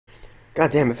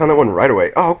God damn, I found that one right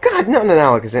away. Oh, God, not an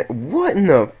Alakazam. What in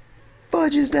the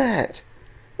fudge is that?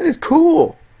 That is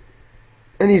cool.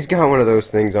 And he's got one of those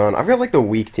things on. I've got, like, the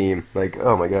weak team. Like,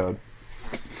 oh, my God.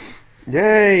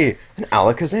 Yay! An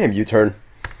Alakazam U-turn.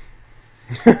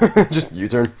 Just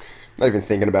U-turn. Not even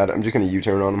thinking about it. I'm just going to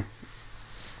U-turn on him.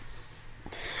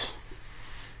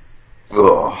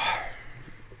 Ugh.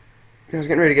 I was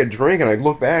getting ready to get a drink, and I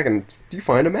look back, and do you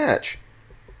find a match?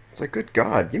 It's like, good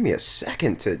God, give me a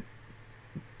second to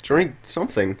drink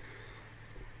something.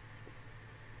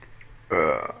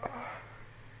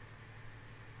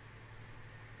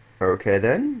 Okay,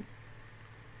 then.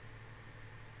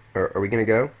 Are we gonna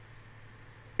go?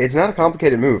 It's not a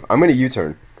complicated move. I'm gonna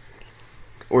U-turn.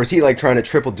 Or is he, like, trying to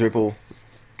triple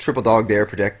dog dare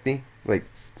predict me? Like,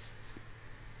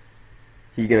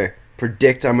 he gonna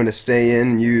predict I'm gonna stay in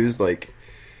and use, like,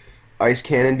 Ice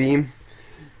Cannon Beam?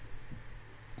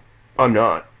 I'm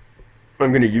not.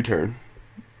 I'm gonna U-turn.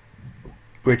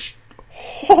 Which,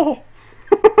 oh,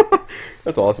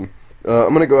 that's awesome.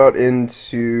 I'm gonna go out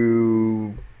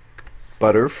into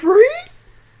Butterfree?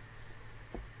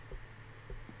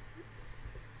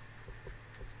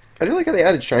 I do like how they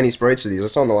added shiny sprites to these. I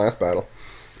saw in the last battle.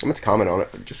 I meant to comment on it,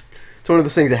 but just it's one of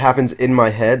those things that happens in my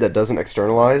head that doesn't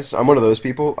externalize. I'm one of those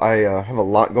people. I have a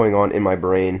lot going on in my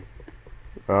brain.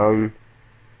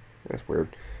 That's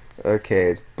weird. Okay,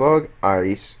 it's Bug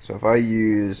Ice, so if I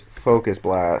use Focus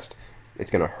Blast, it's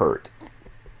gonna hurt.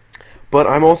 But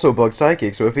I'm also Bug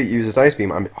Psychic, so if it uses Ice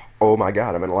Beam, I'm... Oh my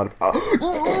God, I'm in a lot of...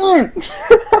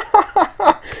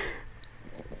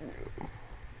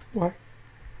 What?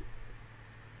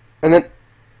 And then...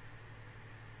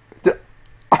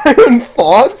 I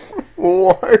unthawed?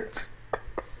 What?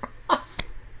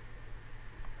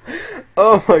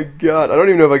 Oh my God, I don't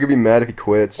even know if I could be mad if he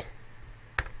quits.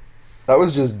 That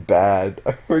was just bad.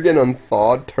 We're getting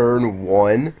unthawed turn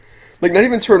 1. Like, not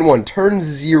even turn 1, turn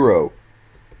 0.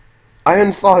 I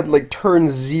unthawed, like, turn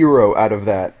 0 out of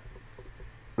that.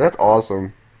 That's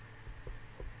awesome.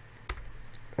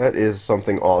 That is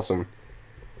something awesome.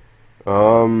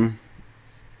 Because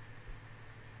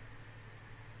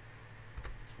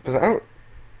I don't...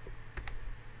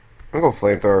 I'm gonna go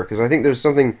Flamethrower, because I think there's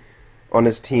something on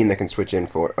his team that can switch in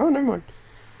for... Oh, never mind.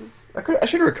 I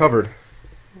should have recovered.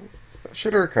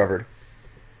 Should have recovered.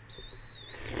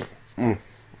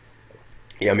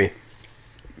 Yummy.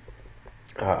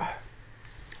 I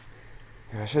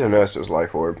should have noticed it was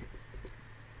Life Orb.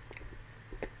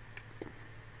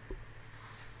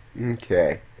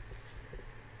 Okay.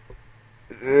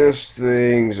 This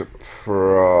thing's a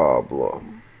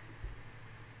problem.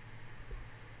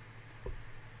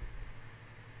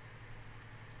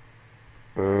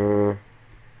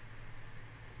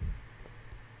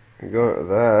 Go at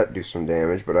that, do some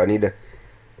damage, but I need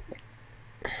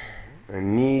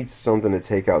something to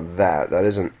take out that. That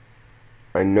isn't...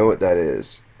 I know what that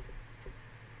is.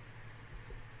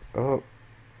 Oh,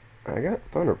 I got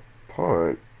Thunder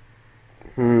Punch.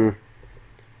 Has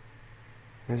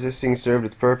this thing served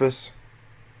its purpose?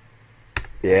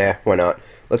 Yeah, why not?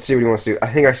 Let's see what he wants to do. I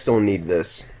think I still need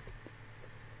this.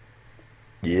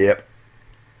 Yep.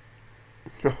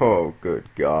 Oh, good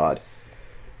God.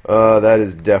 That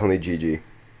is definitely GG.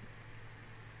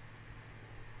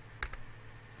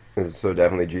 This is so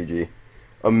definitely GG.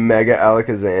 A Mega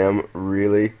Alakazam,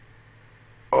 really?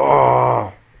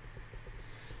 Oh!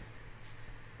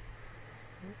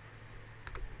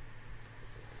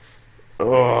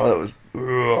 Oh, that was...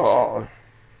 Oh.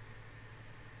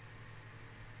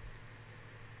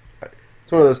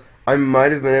 It's one of those... I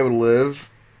might have been able to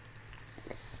live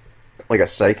like a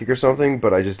Psychic or something,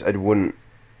 but I wouldn't...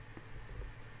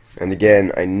 And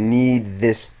again, I need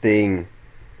this thing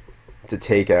to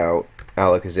take out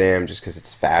Alakazam just because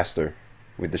it's faster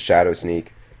with the Shadow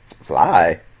Sneak.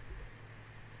 Fly!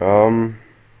 Then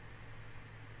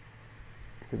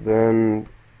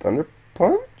Thunder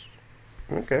Punch?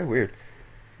 Okay, weird.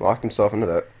 Locked himself into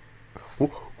that.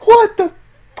 What the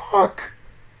fuck?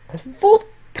 Volt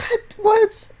cut?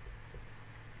 What?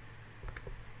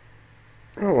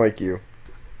 I don't like you.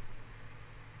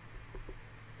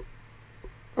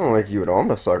 I don't like you at all. I'm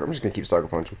not sucker. I'm just gonna keep sucker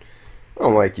punching. I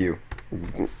don't like you.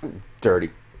 Dirty.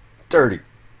 Dirty.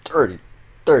 Dirty.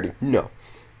 Dirty. No.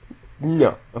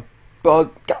 No. A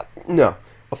bug. God, no.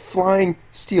 A flying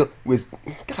steel with...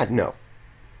 God, no.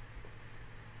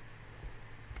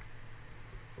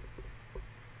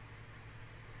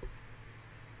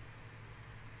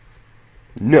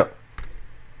 No.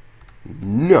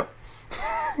 No.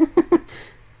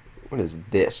 What is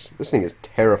this? This thing is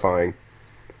terrifying.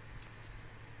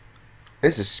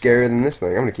 This is scarier than this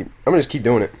thing. I'm gonna just keep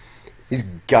doing it. He's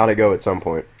gotta go at some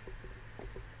point.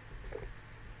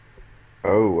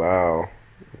 Oh, wow.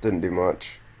 It didn't do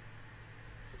much.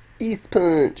 ETH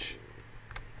punch.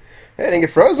 Hey, I didn't get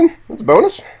frozen. That's a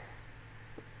bonus.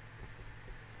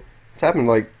 It's happened,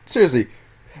 like, seriously.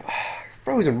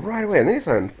 Frozen right away, and then he's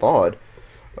not thawed.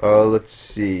 Let's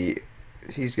see.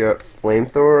 He's got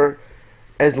flamethrower.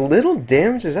 As little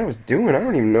damage as I was doing, I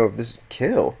don't even know if this would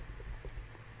kill.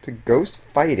 To ghost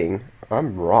fighting,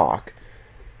 I'm rock.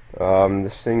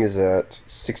 This thing is at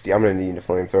 60. I'm gonna need a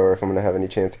flamethrower if I'm gonna have any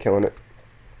chance of killing it.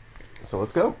 So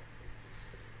let's go.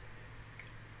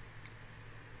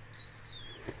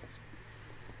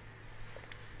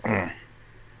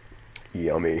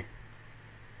 Yummy.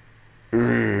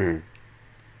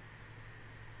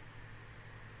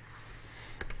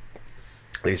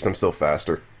 At least I'm still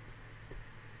faster.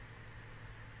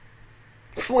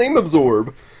 Flame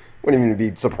absorb. Wouldn't even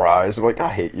be surprised. I'm like, I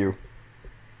hate you.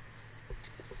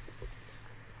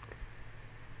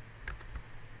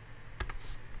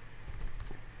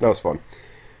 That was fun.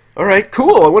 Alright,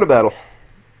 cool. I won a battle.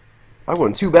 I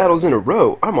won 2 battles in a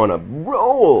row. I'm on a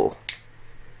roll.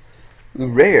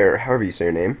 Rare, however you say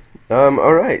your name.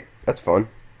 Alright. That's fun.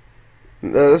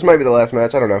 This might be the last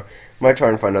match. I don't know. Might try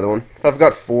and find another one. If I've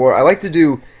got 4, I like to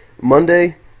do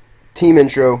Monday, team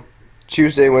intro,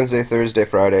 Tuesday, Wednesday, Thursday,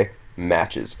 Friday,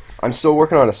 matches. I'm still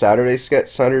working on a Saturday,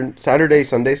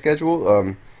 Sunday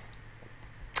schedule.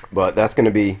 But that's going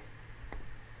to be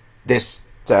this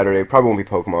Saturday. Probably won't be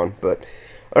Pokemon, but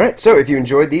alright, so if you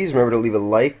enjoyed these, remember to leave a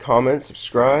like, comment,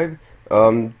 subscribe.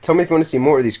 Tell me if you want to see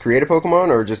more of these creative Pokemon,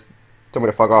 or just tell me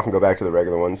to fuck off and go back to the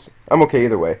regular ones. I'm okay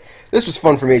either way. This was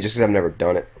fun for me just because I've never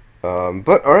done it.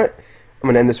 But alright, I'm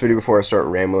going to end this video before I start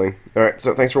rambling. Alright,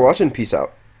 so thanks for watching. Peace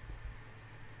out.